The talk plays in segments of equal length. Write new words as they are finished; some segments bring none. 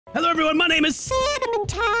Hello everyone, my name is Cinnamon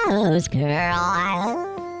Toast Girl.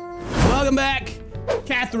 Welcome back,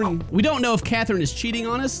 Katherine. We don't know if Katherine is cheating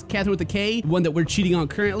on us. Katherine with a K, one that we're cheating on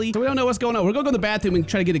currently. So we don't know what's going on. We're gonna go in the bathroom and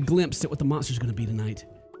try to get a glimpse at what the monster's gonna be tonight.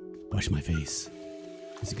 Wash my face.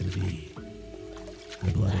 What's it gonna be? My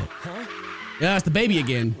blood. Huh? Yeah, it's the baby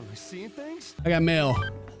again. Are we seeing things? I got mail.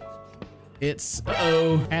 It's,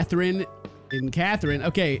 Katherine and Katherine.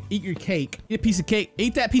 Okay, eat your cake. Eat a piece of cake.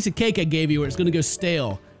 Eat that piece of cake I gave you or it's gonna go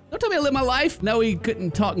stale. Don't tell me I live my life. No, we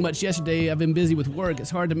couldn't talk much yesterday. I've been busy with work. It's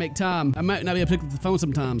hard to make time. I might not be able to pick up the phone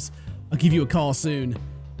sometimes. I'll give you a call soon.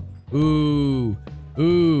 Ooh,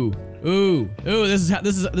 ooh, ooh, ooh. This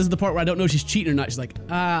is the part where I don't know if she's cheating or not. She's like,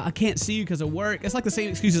 I can't see you because of work. It's like the same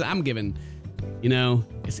excuses I'm giving. You know,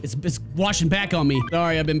 it's washing back on me.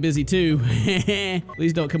 Sorry, I've been busy too.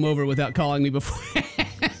 Please don't come over without calling me before.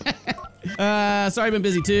 Sorry I've been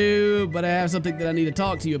busy too, but I have something that I need to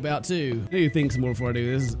talk to you about too. I need to think some more before I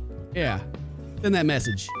do this. Yeah, send that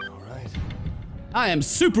message. All right. I am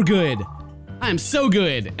super good. I am so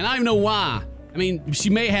good, and I don't even know why. I mean, she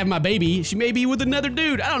may have my baby. She may be with another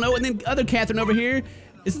dude. I don't know. And then other Katherine over here.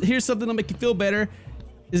 Here's something that'll make you feel better.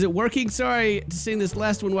 Is it working? Sorry to sing this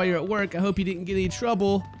last one while you're at work. I hope you didn't get any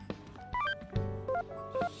trouble.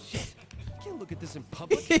 Look at this in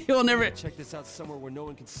public. You'll never check this out somewhere where no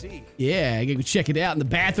one can see. Yeah, I can check it out in the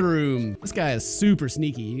bathroom. This guy is super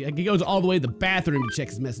sneaky. He goes all the way to the bathroom to check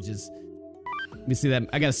his messages. Let me see that.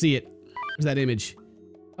 I gotta see it. Where's that image?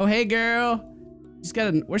 Oh, hey, girl. She's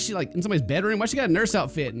got a. Where's she, like in somebody's bedroom? Why she got a nurse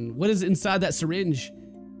outfit? And what is inside that syringe?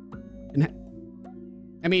 And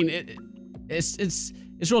I mean, it's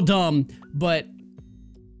real dumb, but.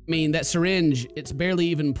 I mean, that syringe, it's barely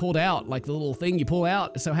even pulled out, like the little thing you pull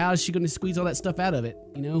out. So how is she gonna squeeze all that stuff out of it?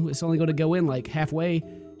 You know, it's only gonna go in like halfway.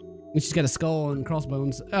 And she's got a skull and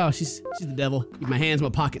crossbones. Oh, she's the devil. Keep my hands in my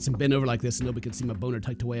pockets and bend over like this so nobody can see my boner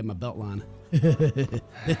tucked away in my belt line. You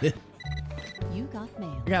got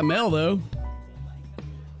mail. I got mail though.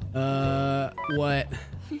 What?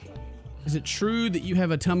 Is it true that you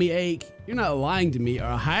have a tummy ache? You're not lying to me or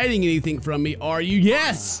hiding anything from me, are you?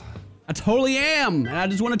 Yes! I totally am, and I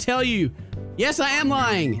just want to tell you, yes, I am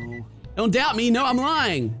lying. Don't doubt me. No, I'm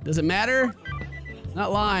lying. Does it matter?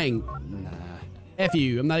 Not lying. Nah. F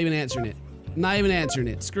you. I'm not even answering it. I'm not even answering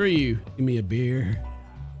it. Screw you. Give me a beer.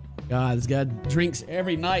 God, this guy drinks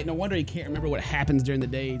every night. No wonder he can't remember what happens during the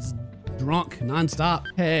day. He's drunk nonstop.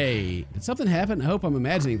 Hey, did something happen? I hope I'm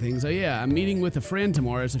imagining things. Oh yeah, I'm meeting with a friend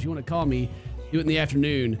tomorrow, so if you want to call me, do it in the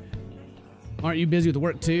afternoon. Aren't you busy with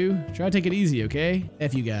work too? Try to take it easy, okay?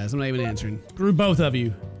 F you guys, I'm not even answering. Screw both of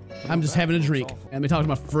you. I'm just having a drink. Let me talk to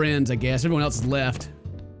my friends, I guess. Everyone else is left.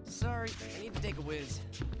 Sorry, I need to take a whiz.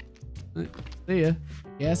 See ya.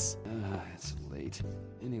 Yes? It's late.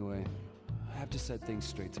 Anyway, I have to set things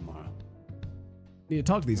straight tomorrow. Need to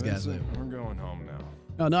talk to these guys though. We're going home now.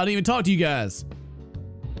 No, not even talk to you guys.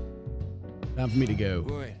 Time for me to go.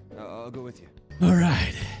 Wait, I'll go with you. All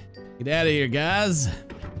right, get out of here, guys.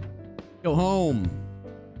 Go home.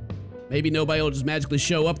 Maybe nobody will just magically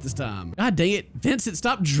show up this time. God dang it. Vincent,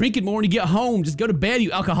 stop drinking more when you get home. Just go to bed,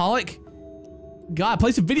 you alcoholic. God,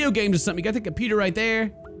 play some video games or something. You got the computer right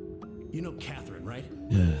there. You know Katherine, right?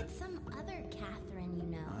 Yeah. Some other Katherine, you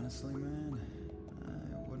know. Honestly, man,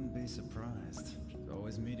 I wouldn't be surprised. She's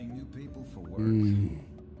always meeting new people for work.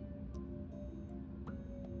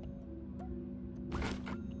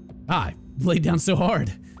 I laid down so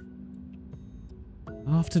hard.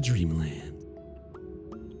 Off to Dreamland.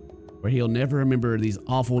 Where he'll never remember these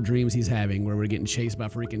awful dreams he's having where we're getting chased by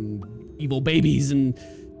freaking evil babies and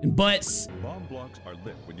butts. Bomb blocks are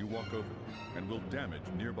lit when you walk over them and will damage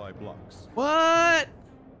nearby blocks. What?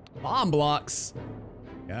 Bomb blocks.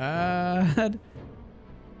 God.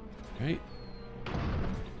 Right.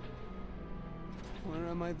 Where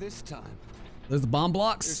am I this time? There's the bomb There's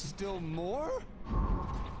blocks. still more?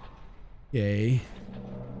 Yay.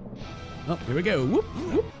 Oh, here we go. Whoop,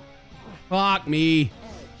 whoop. Fuck me.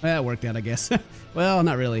 Well, that worked out, I guess. Well,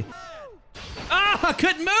 not really. Ah, I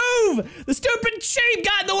couldn't move! The stupid shape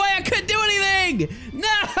got in the way. I couldn't do anything.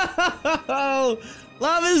 No!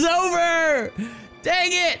 Love is over.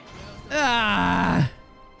 Dang it. Ah.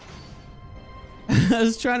 I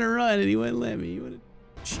was trying to run and he wouldn't let me.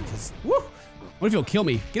 Jesus. Woo. What if he'll kill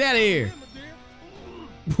me? Get out of here.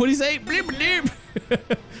 What do you say?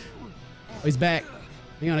 Oh, he's back.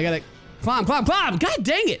 Hang on, I gotta climb. God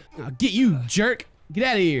dang it. I'll get you, jerk. Get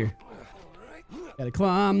out of here. Gotta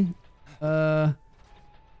climb.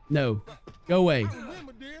 No. Go away.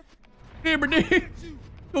 Remember this.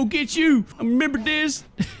 Go get you. I remember this.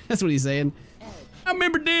 That's what he's saying. I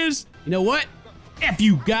remember this. You know what? F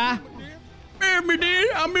you, guy. Remember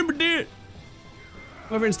this. I remember this.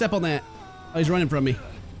 Come over and step on that. Oh, he's running from me.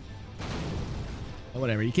 Oh,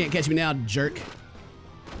 whatever. You can't catch me now, jerk.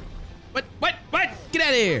 What? Get out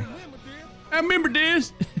of here. I remember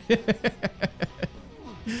this.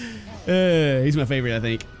 He's my favorite, I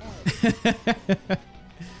think.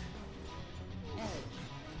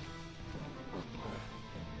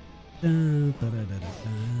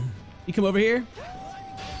 You come over here?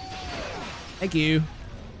 Thank you.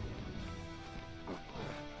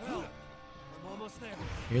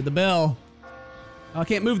 Hear the bell. Oh, I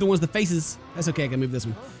can't move the ones with the faces. That's okay, I can move this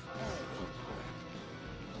one.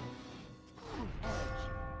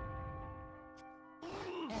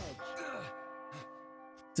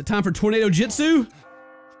 Is it time for tornado jitsu?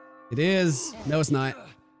 It is. No, it's not.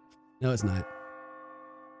 No, it's not.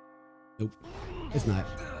 Nope. It's not.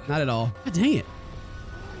 Not at all. God dang it.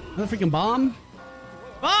 Another freaking bomb?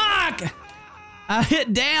 Fuck! I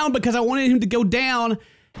hit down because I wanted him to go down,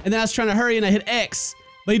 and then I was trying to hurry and I hit X.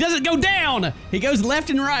 But he doesn't go down! He goes left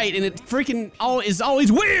and right, and it freaking is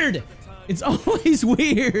always weird! It's always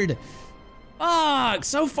weird! Fuck!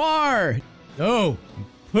 So far! Oh!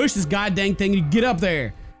 Push this goddamn thing, you get up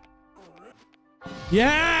there!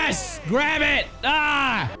 Yes! Grab it!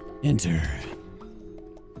 Ah! Enter.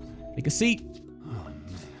 Take a seat.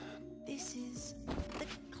 This is the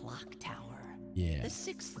clock tower. Yeah. The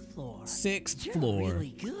 6th floor. 6th You're floor.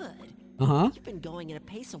 really good. Uh-huh. You've been going at a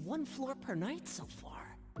pace of 1 floor per night so far.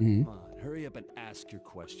 Come on, hurry up and ask your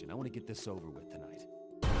question. I want to get this over with tonight.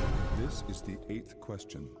 This is the 8th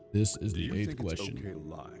question. This is Do the you 8th think question. it's okay to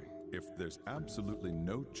lie if there's absolutely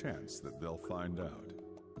no chance that they'll find out?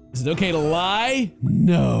 Is it okay to lie?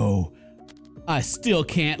 No. I still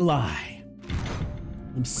can't lie.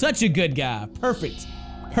 I'm such a good guy. Perfect.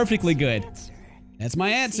 Perfectly good. Answer. That's my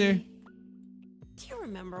answer. See, do you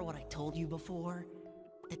remember what I told you before?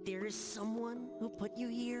 That there is someone who put you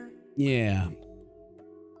here? Yeah.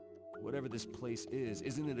 Whatever this place is,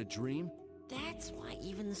 isn't it a dream? That's why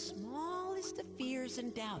even the smallest of fears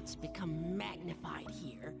and doubts become magnified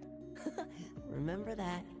here. Remember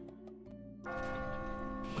that.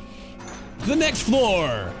 The next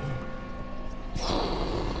floor.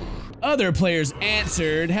 Other players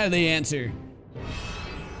answered. How did they answer?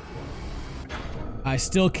 I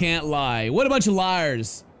still can't lie. What a bunch of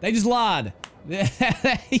liars. They just lied. Not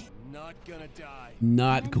gonna die.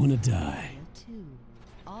 Not gonna die. Two.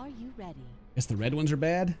 Are you ready? Guess the red ones are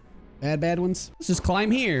bad? Bad ones? Let's just climb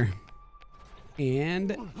here.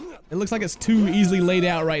 And it looks like it's too easily laid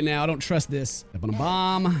out right now. I don't trust this. Up on a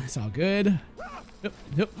bomb. It's all good.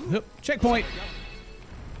 Hup. Checkpoint.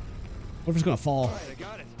 What if it's gonna fall? All right, I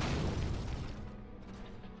got it.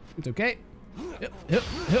 It's okay.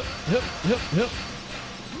 Hup.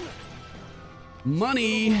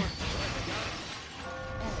 Money.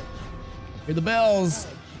 Hear the bells.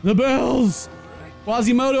 The bells.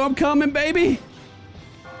 Quasimodo, I'm coming, baby.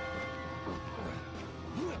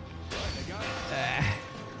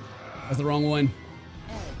 That's the wrong one.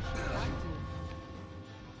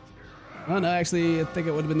 Oh no, actually, I think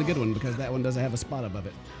it would have been the good one because that one doesn't have a spot above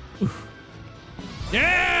it. Oof.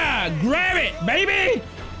 Yeah! Grab it, baby!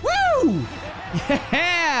 Woo!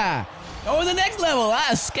 Yeah! Go to the next level. I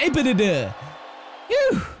escaped it.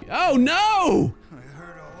 Phew. Oh no! I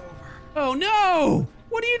hurt all over. Oh no!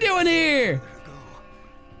 What are you doing here?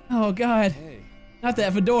 Oh god. Hey, Not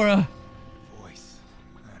that fedora. Voice.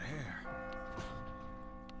 That hair.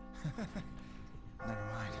 Never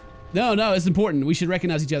mind. No, it's important. We should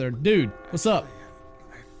recognize each other. Dude, what's up?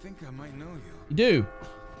 I think I might know you. You do.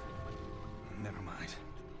 Never mind.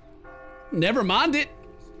 Never mind it.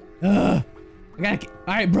 I gotta.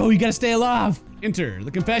 All right, bro, you gotta stay alive. Enter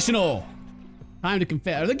the confessional. Time to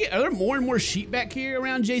confess. Are there more and more sheep back here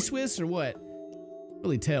around J Swiss or what?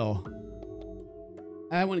 Really tell.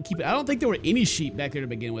 I want to keep it. I don't think there were any sheep back there to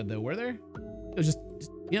begin with, though. Were there? It was just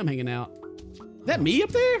him hanging out. Is that me up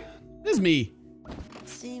there? This is me. It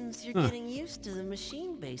seems you're getting used to the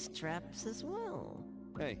machine-based traps as well.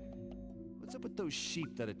 hey, what's up with those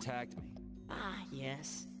sheep that attacked me? Ah,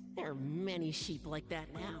 yes. There are many sheep like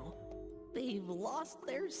that now. They've lost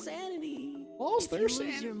their sanity. Lost If their you lose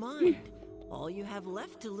your sanity. mind, all you have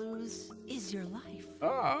left to lose is your life.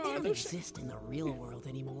 Oh, They don't there's- exist in the real world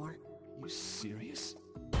anymore. You serious?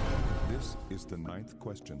 This is the 9th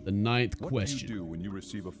question. The 9th What question. do you do when you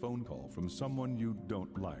receive a phone call from someone you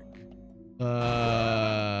don't like?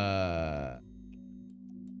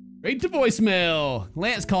 Straight to voicemail.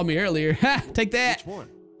 Lance called me earlier. Ha! Take that. Which one?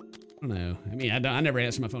 I don't know. I mean, I never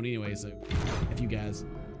answer my phone anyway, so F you guys.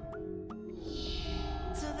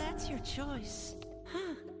 So that's your choice.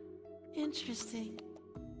 Huh. Interesting.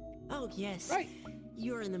 Oh, yes. Right.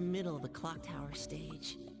 You're in the middle of the clock tower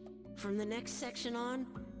stage. From the next section on,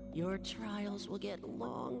 your trials will get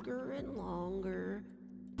longer and longer.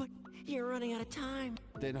 But you're running out of time.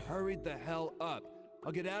 Then hurry the hell up.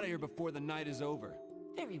 I'll get out of here before the night is over.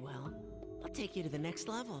 Very well. I'll take you to the next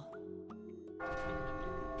level.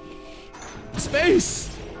 Space!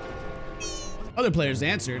 Other players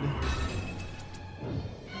answered.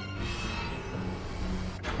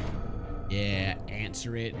 Yeah,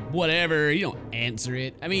 answer it. Whatever, you don't answer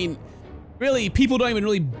it. I mean, really, people don't even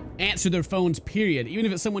really answer their phones, period. Even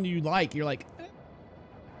if it's someone you like, you're like,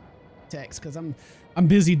 text, because I'm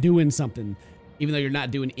busy doing something, even though you're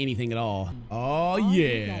not doing anything at all. Oh,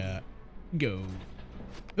 yeah. Go.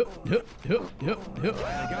 Hup, hup, hup, hup,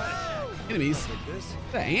 hup. Enemies. Is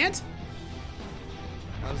that an ant?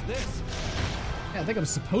 How's this? Yeah, I think I'm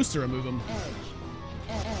supposed to remove them.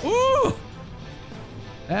 Ooh!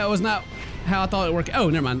 That was not how I thought it worked. Oh,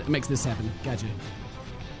 never mind. It makes this happen. Gotcha.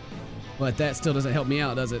 But that still doesn't help me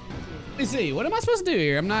out, does it? Let me see. What am I supposed to do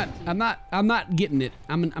here? I'm not getting it.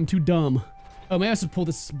 I'm too dumb. Oh, maybe I should pull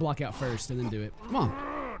this block out first and then do it. Come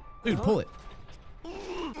on. Dude, pull it.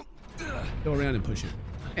 Go around and push it.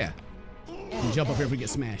 Yeah. And jump up here if we get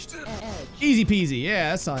smashed. Easy peasy.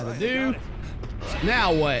 Yeah, that's all I have to do.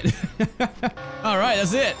 Now what? All right,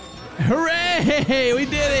 that's it. Hooray! We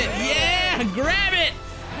did it. Yeah! Grab it!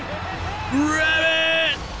 Grab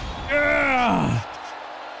it! Ugh.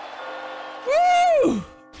 Woo!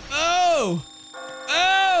 Oh!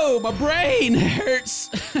 Oh! My brain hurts.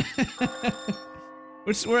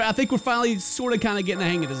 I think we're finally sort of kind of getting the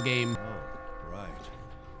hang of this game. Oh, right.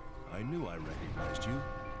 I knew I recognized you.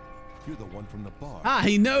 You're the one from the bar. Ah,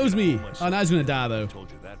 he knows me. Oh, now he's gonna die though. I told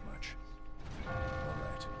you that much. All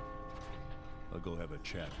right. I'll go have a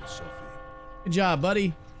chat with Sophie. Good job,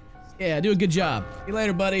 buddy. Yeah, do a good job. See you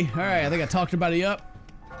later, buddy. All right, I think I talked everybody up.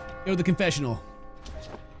 Go to the confessional.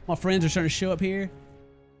 My friends are starting to show up here.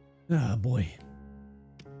 Oh, boy.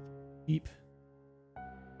 Deep.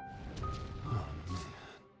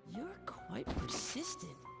 You're quite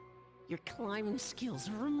persistent. Your climbing skills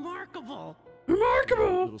are remarkable.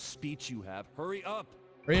 Remarkable. Little speech you have. Hurry up.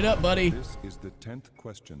 Hurry it up, buddy. This is the 10th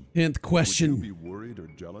question. 10th question. Would you be worried or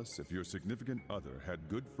jealous if your significant other had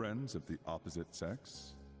good friends of the opposite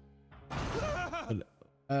sex?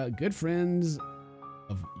 Good friends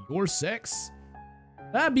of your sex?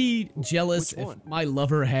 I'd be jealous if my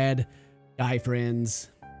lover had guy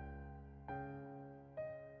friends.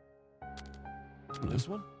 This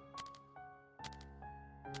one?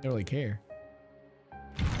 Don't really care.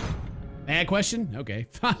 Bad question? Okay,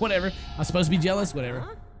 whatever. I'm supposed to be jealous? Whatever.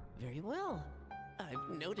 Huh? Very well. I've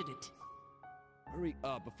noted it. Hurry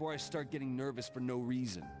up before I start getting nervous for no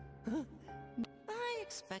reason. I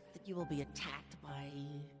expect that you will be attacked by...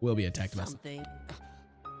 Will be attacked by something.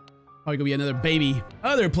 Probably gonna be another baby.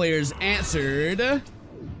 Other players answered.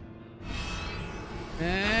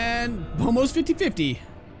 And almost 50-50.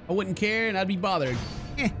 I wouldn't care and I'd be bothered.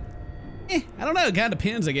 I don't know, it kinda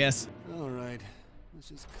depends, I guess. All right, let's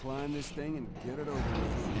just climb this thing and get it over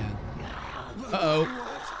with. Yeah. Uh-oh.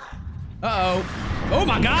 Uh-oh. Oh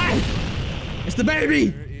my God! It's the baby!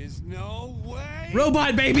 There is no way!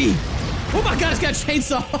 Robot baby! Oh my God, it's got a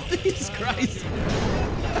chainsaw! Jesus Christ!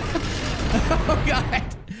 Oh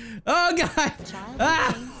God! Oh God!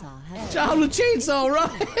 Child with chainsaw, run!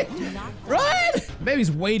 Run! Baby's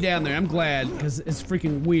way down there. I'm glad, because it's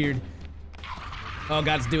freaking weird. Oh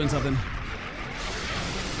God, it's doing something.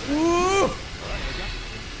 Woo!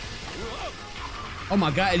 Oh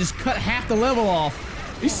my God, it just cut half the level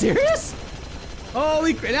off. Are you serious?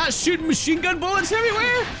 Holy crap, now it's shooting machine gun bullets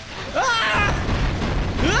everywhere? Ah!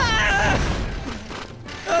 Ah!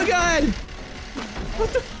 Oh God!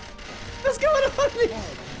 What the? What's going on?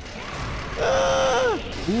 Ah!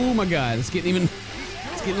 Oh my God, it's getting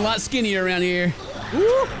a lot skinnier around here.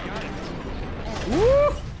 Woo!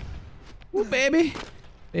 Woo! Woo, baby.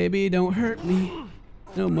 Baby, don't hurt me.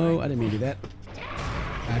 No, Mo, I didn't mean to do that.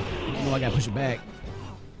 I gotta push it back.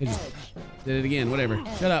 I just did it again, whatever.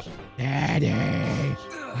 Shut up. Daddy,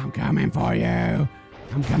 I'm coming for you.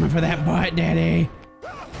 I'm coming for that butt, Daddy.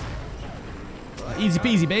 Easy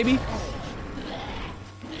peasy, baby.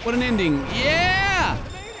 What an ending. Yeah!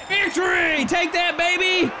 Victory! Take that,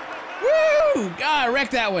 baby! Woo! God, I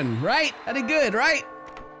wrecked that one, right? I did good, right?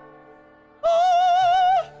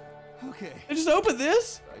 Oh! Okay. I just opened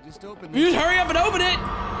this. I just opened You this. just hurry up and open it.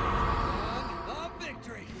 Dawn of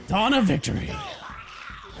victory. Dawn of victory.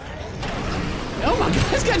 Oh my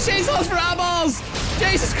God, it's got chainsaws for eyeballs!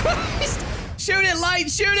 Jesus Christ! Shoot it, Light,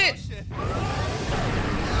 shoot it!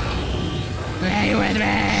 Stay with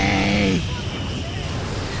me!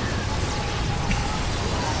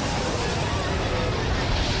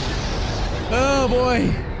 Oh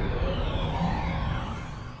boy.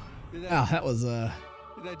 Wow, that was Did I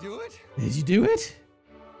do it? Did you do it?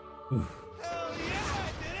 Ooh. Hell yeah,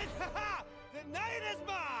 I did it! The night is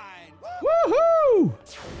mine! Woohoo!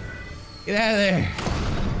 Get out of there.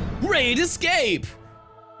 Ready to escape.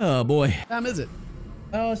 Oh boy. What time is it?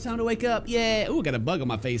 Oh, it's time to wake up. Yeah. Ooh, got a bug on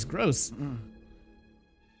my face. Gross.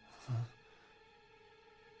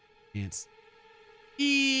 Ants.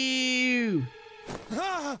 Ew.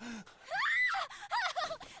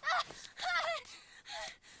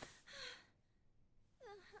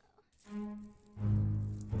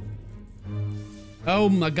 Oh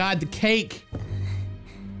my God, the cake.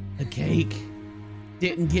 The cake.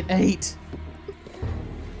 Didn't get ate.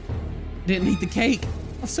 Didn't eat the cake.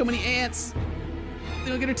 Oh, so many ants. They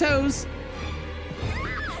don't get her toes.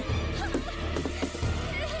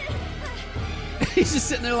 He's just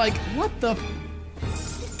sitting there like, what the?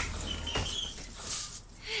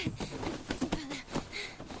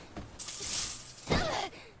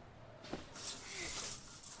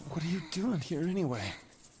 What are you doing here anyway?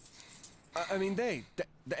 I mean, the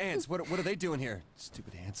ants, what are they doing here?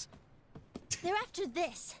 Stupid ants. They're after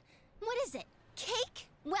this. What is it? Cake?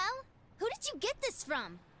 Well, who did you get this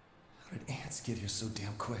from? How did ants get here so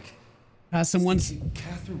damn quick? Someone's.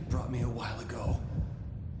 Catherine brought me a while ago.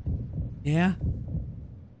 Yeah.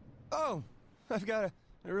 Oh, I've got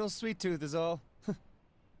a real sweet tooth is all.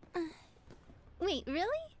 Wait, really?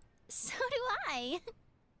 So do I.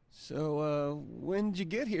 So, when did you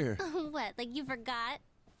get here? What, like you forgot?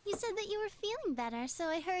 You said that you were feeling better, so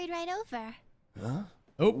I hurried right over. Huh?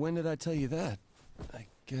 Oh. When did I tell you that? I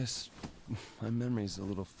guess my memory's a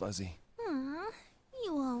little fuzzy. Aw,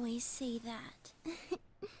 you always say that.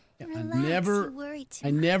 Yeah, Relax, you worry too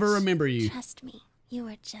I never much. remember you. Trust me, you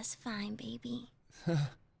are just fine, baby.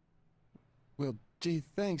 Well, gee,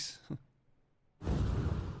 thanks.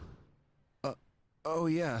 Oh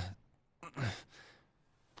yeah.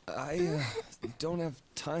 I don't have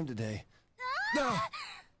time today. No!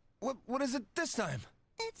 What is it this time?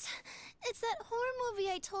 It's that horror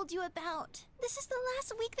movie I told you about. This is the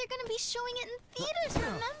last week they're gonna be showing it in theaters,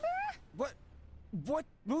 remember? What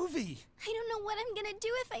movie? I don't know what I'm gonna do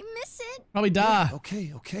if I miss it. Probably die.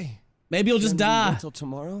 Okay. Maybe you'll just Can we die. wait till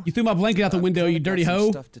tomorrow? You threw my blanket out the window, you dirty got some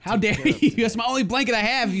hoe. stuff to How take dare care of you? today. That's my only blanket I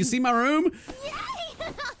have. You see my room? Yay!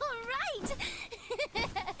 Alright!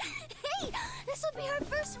 Hey, this will be our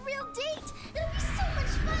first real date. It'll be so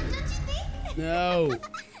much fun, don't you think? No.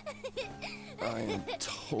 I am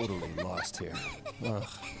totally lost here. Ugh.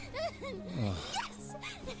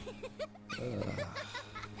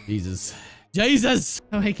 Yes. Jesus.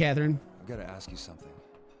 Oh, hey, Catherine. I've got to ask you something.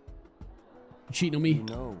 You cheating on You me?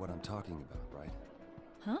 know what I'm talking about, right?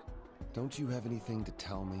 Huh? Don't you have anything to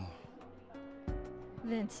tell me?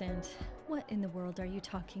 Vincent, what in the world are you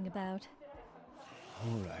talking about?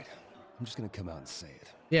 All right. I'm just gonna come out and say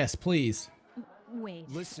it. Yes, please. Wait,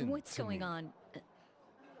 Listen what's to going me. on?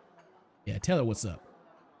 Yeah, tell her what's up.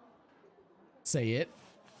 Say it.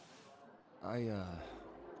 I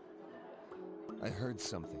heard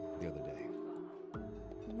something the other day.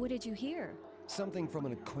 What did you hear? Something from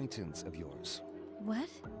an acquaintance of yours. What?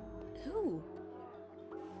 Who?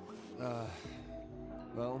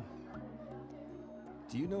 Well,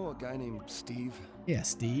 do you know a guy named Steve? Yeah,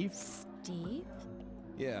 Steve. Steve?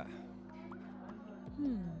 Yeah.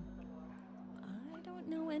 I don't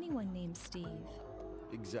know anyone named Steve.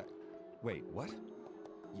 Wait, what?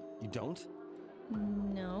 You don't?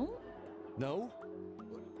 No? No?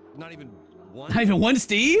 Not even one? Not even one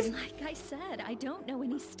Steve? Like I said, I don't know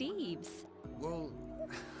any Steves. Well,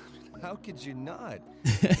 how could you not?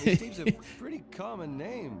 I mean, Steve's a pretty common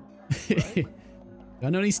name, right?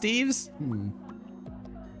 Don't know any Steves?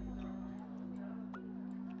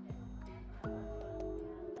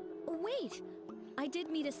 Wait, I did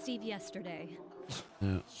meet a Steve yesterday.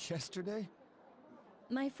 Yesterday?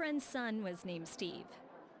 My friend's son was named Steve.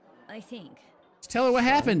 I think. Just tell her what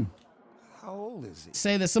happened. How old is he?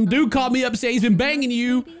 Say that some dude called me up saying he's been banging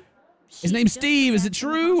you. Maybe? His She name's just Steve. Is got it back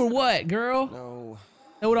from the true or hospital. what, girl? No.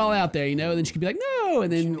 Throw it all out there, you know. And then she could be like, no,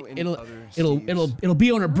 and Do you then know any it'll other it'll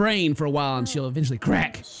be on her brain for a while, and she'll eventually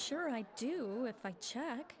crack. Sure, I do if I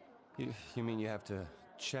check. You mean you have to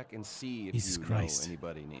check and see if Jesus you Christ. know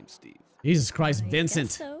anybody named Steve? Jesus Christ, I guess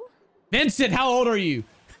Vincent. so. Vincent, how old are you?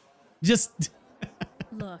 Just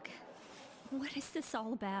Look, what is this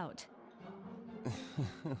all about?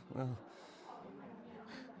 Well,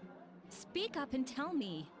 Speak up and tell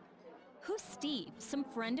me. Who's Steve? Some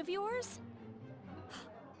friend of yours?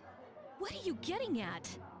 What are you getting at?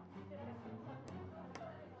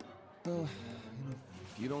 well,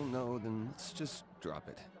 if you don't know, then let's just drop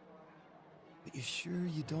it. But you sure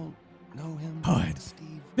you don't know him, All right.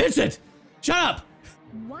 Steve? Vincent, shut up.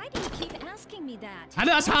 Why do you keep asking me that? I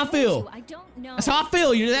know, that's how I told feel. you, I don't know. That's how I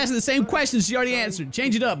feel. You're just asking the same questions she already answered.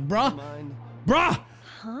 Change it up, bruh. Mind? Bruh!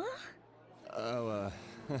 Huh? Oh,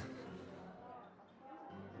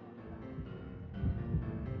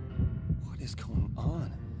 what is going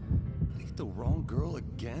on? Did I get the wrong girl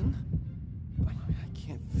again? I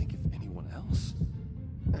can't think of anyone else.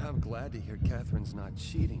 I'm glad to hear Catherine's not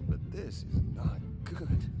cheating, but this is not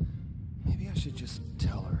good. Maybe I should just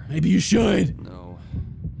tell her. Maybe you should. No.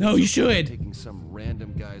 No, you should. Taking some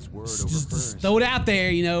random guy's word over Just hers. throw it out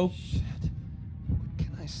there, you know. Shit. What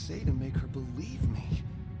can I say to make her believe me?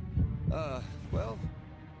 Well,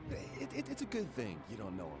 it's a good thing you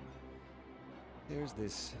don't know him. There's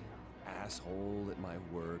this asshole at my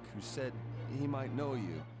work who said he might know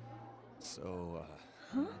you. So,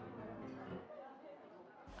 Huh?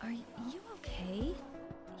 Are you okay?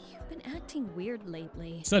 You've been acting weird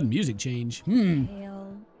lately. Sudden music change. Pale.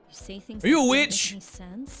 You say things Are you that a don't witch? make any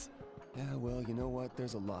sense. yeah, well, you know what?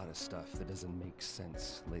 There's a lot of stuff that doesn't make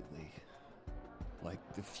sense lately. Like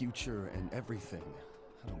the future and everything.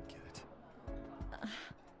 I don't get it.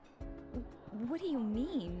 What do you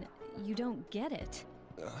mean? You don't get it?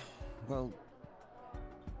 Well,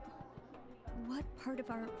 What part of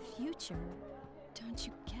our future don't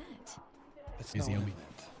you get? it's Is not he what I on me? meant.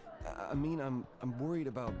 I mean, I'm worried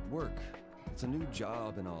about work. It's a new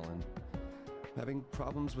job and all, and having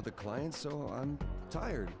problems with the clients, so I'm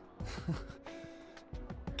tired.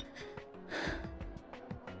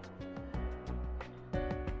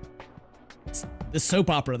 The soap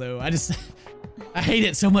opera, though. I hate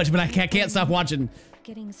it so much, but I can't stop watching.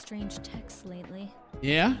 Getting strange texts lately.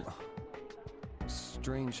 Yeah?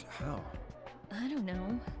 Strange how? I don't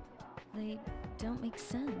know. They don't make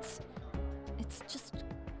sense. It's just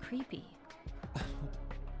creepy.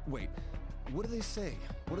 Wait, what do they say?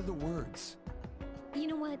 What are the words? You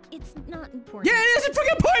know what? It's not important. Yeah, it is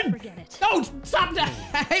freaking important! Forget it. Don't stop that!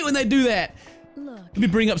 I hate when they do that. Look. Let me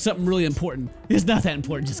bring up something really important. It's not that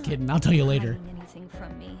important, just kidding. I'll tell you later. Hiding anything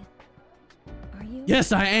from me? Are you?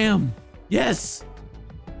 Yes, I am. Yes.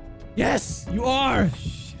 Yes, you are.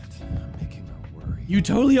 Shit, I'm making her worry. You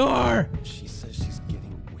totally are. She says she's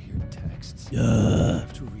getting weird texts. I Ugh.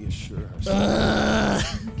 have to reassure her.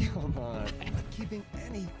 Come on, I'm not keeping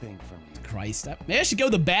anything from you. Christ. Maybe I should go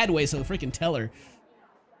the bad way so I freaking tell her.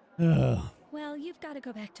 Ugh. Well, you've got to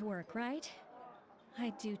go back to work, right?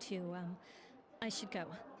 I do too. I should go.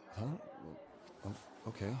 Huh? Oh,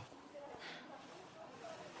 okay.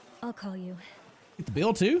 I'll call you. Get the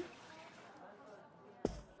bill too?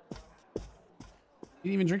 You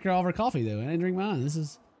didn't even drink all of her coffee though. I didn't drink mine.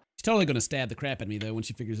 She's totally gonna stab the crap at me though when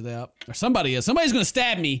she figures it out. Or somebody is. Somebody's gonna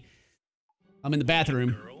stab me. I'm in the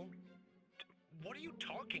bathroom. Girl? What are you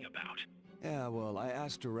talking about? Yeah, well, I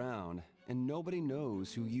asked around, and nobody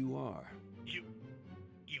knows who you are.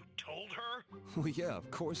 You told her? Well, yeah, of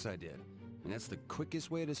course I did. And that's the quickest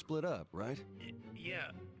way to split up, right? Yeah.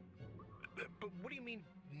 But what do you mean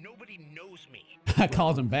nobody knows me? I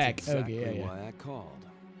called him back. Exactly Okay, yeah. why I called.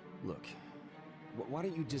 Look, why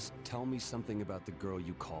don't you just tell me something about the girl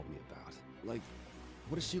you called me about? Like,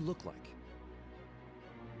 what does she look like?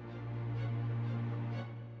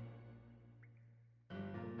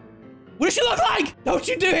 What does she look like? Don't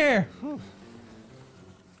you dare!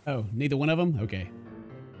 Oh, neither one of them? Okay.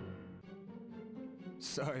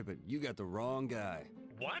 Sorry, but you got the wrong guy.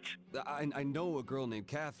 What? I know a girl named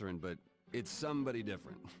Katherine, but it's somebody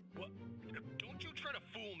different. What? Don't you try to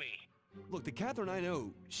fool me. Look, the Katherine I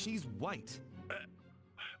know, she's white. But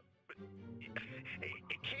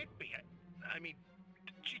it can't be. I mean,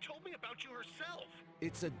 she told me about you herself.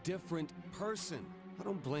 It's a different person. I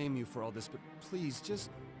don't blame you for all this, but please, just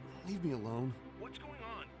leave me alone. What's going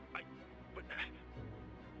on? But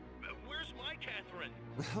where's my Katherine?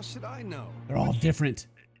 How should I know? They're all different.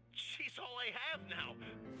 She's all I have now.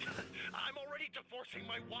 I'm already divorcing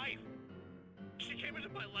my wife. She came into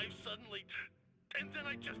my life suddenly, and then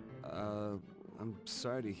I just... I'm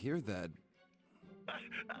sorry to hear that.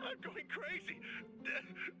 I'm going crazy.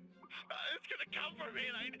 It's gonna come for me,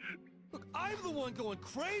 and Look, I'm the one going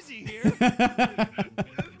crazy here.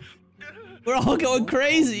 We're all going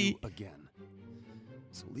crazy. Again.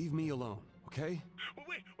 So leave me alone, okay?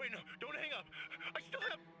 Wait, no, don't hang up. I still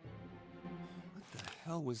have... What the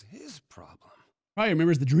hell was his problem? Probably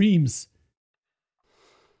remembers the dreams.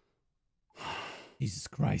 Jesus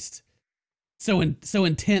Christ. So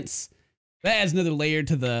intense. That adds another layer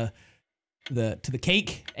to the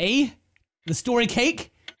cake, eh? The story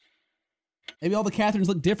cake? Maybe all the Catherines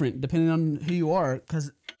look different depending on who you are,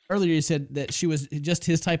 because earlier you said that she was just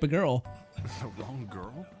his type of girl. The wrong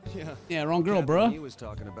girl? Yeah. Yeah, wrong girl, Katherine bruh. he was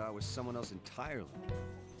talking about was someone else entirely.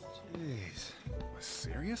 Jeez.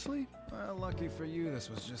 Seriously? Well, lucky for you, this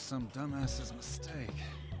was just some dumbass's mistake.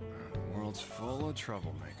 The world's full of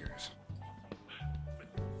troublemakers.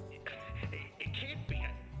 It can't be.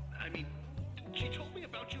 I mean, she told me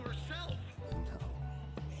about you herself.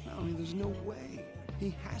 No. I mean, there's no way.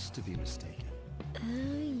 He has to be mistaken.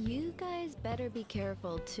 You guys better be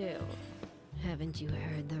careful too. Haven't you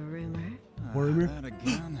heard the rumor? Rumor? That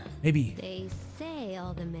again? Maybe. They say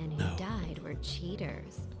all the men who died were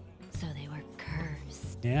cheaters, so they were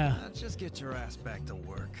cursed. Yeah. Just get your ass back to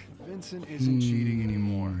work. Vincent isn't cheating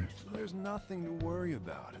anymore. There's nothing to worry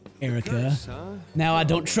about. Erica. Curse, huh? Now I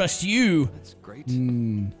don't trust you. That's great.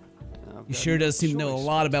 You sure does seem to know a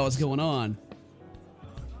lot about what's going on.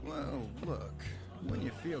 Well, look, when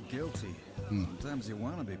you feel guilty, sometimes you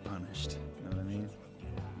want to be punished. You know what I mean?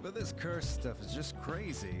 But this curse stuff is just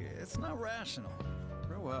crazy. It's not rational.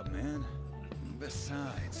 Grow up, man.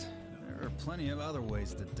 Besides, there are plenty of other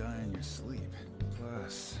ways to die in your sleep.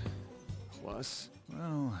 Plus?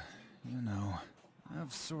 Well, you know,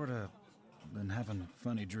 I've sort of been having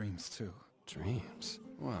funny dreams too. Dreams?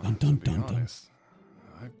 Well, Dun, dun, to be dun, dun. honest,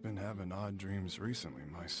 I've been having odd dreams recently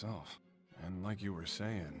myself. And like you were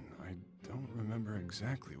saying, I don't remember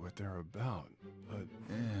exactly what they're about, but...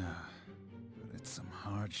 Yeah, but it's some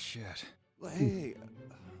hard shit. Hey,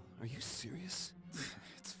 are you serious?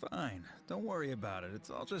 It's fine. Don't worry about it. It's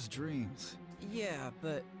all just dreams. Yeah,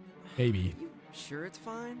 but Maybe. you sure it's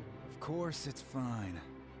fine? Of course it's fine.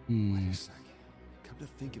 Wait a second. Come to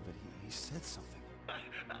think of it, he said something.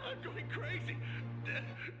 I'm going crazy.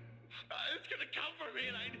 It's gonna come for me,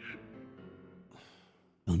 and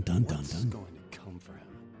Dun dun dun What's dun. going to come for him?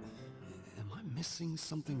 Am I missing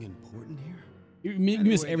something important here? You miss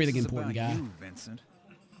Anyway, everything this is important, about guy. You, Vincent.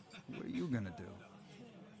 What are you gonna do?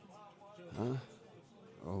 Huh?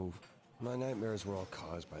 Oh, my nightmares were all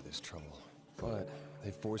caused by this trouble. But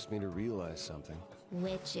they forced me to realize something.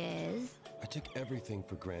 Which is? I took everything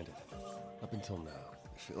for granted. Up until now.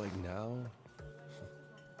 I feel like now...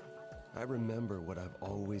 I remember what I've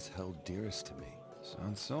always held dearest to me.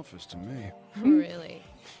 Sounds selfish to me. Really?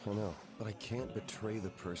 I know, but I can't betray the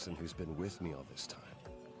person who's been with me all this time.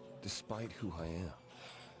 Despite who I am.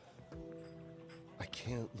 I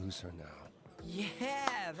can't lose her now.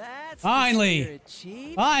 Yeah, that's Finally! the spirit,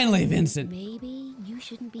 Chief. Finally, Vincent. Maybe you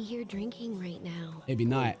shouldn't be here drinking right now. Maybe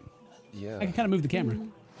not. Yeah, I can kind of move the camera.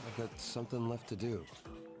 I've got something left to do.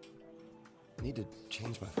 I need to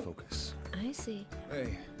change my focus. I see.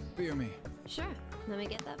 Hey, beer me. Sure, let me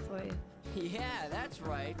get that for you. Yeah, that's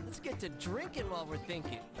right. Let's get to drinking while we're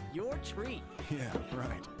thinking. Your treat. Yeah,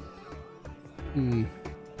 right.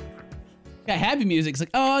 Got happy music. It's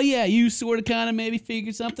like, oh yeah, you sort of kind of maybe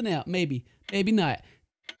figured something out. Maybe. Maybe not.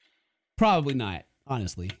 Probably not,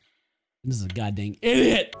 honestly. This is a goddamn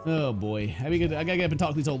idiot. Oh boy. I gotta get up and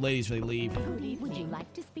talk to these old ladies before they leave. Would you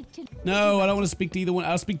like to speak to... No, I don't want to speak to either one.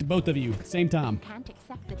 I'll speak to both of you at the same time. Can't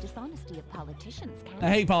accept the dishonesty of politicians, can I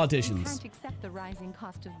hate you? politicians. Can't accept the rising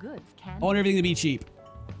cost of goods, can I want everything to be cheap.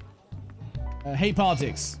 I hate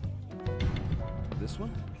politics. This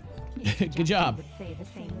one? Good job. Would say the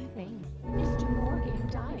same thing. Mr. Morgan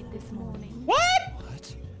died this morning. What?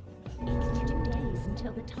 What? It's 2 days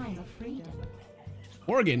until the time of freedom.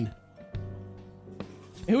 Morgan?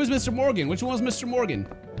 Who was Mr. Morgan? Which one was Mr. Morgan?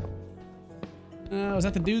 Was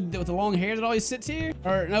that the dude with the long hair that always sits here?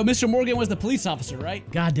 Or no, Mr. Morgan was the police officer, right?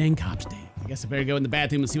 God dang cops, damn. I guess I better go in the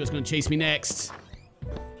bathroom and see what's gonna chase me next.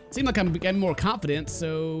 Seemed like I'm getting more confident,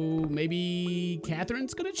 so maybe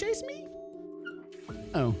Catherine's gonna chase me?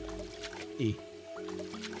 Oh. E.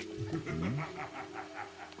 Well,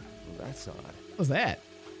 that's odd. What was that?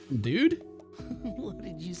 Dude? What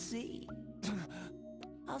did you see?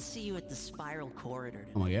 I'll see you at the spiral corridor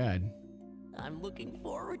Oh my god. I'm looking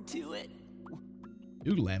forward to it.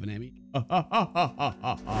 Dude laughing at me.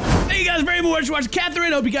 Thank you guys very much for watching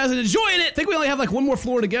Catherine. Hope you guys are enjoying it. I think we only have like one more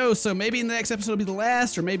floor to go, so maybe in the next episode will be the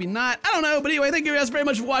last, or maybe not. I don't know. But anyway, thank you guys very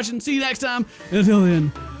much for watching. See you next time. Until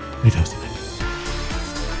then, stay toasty.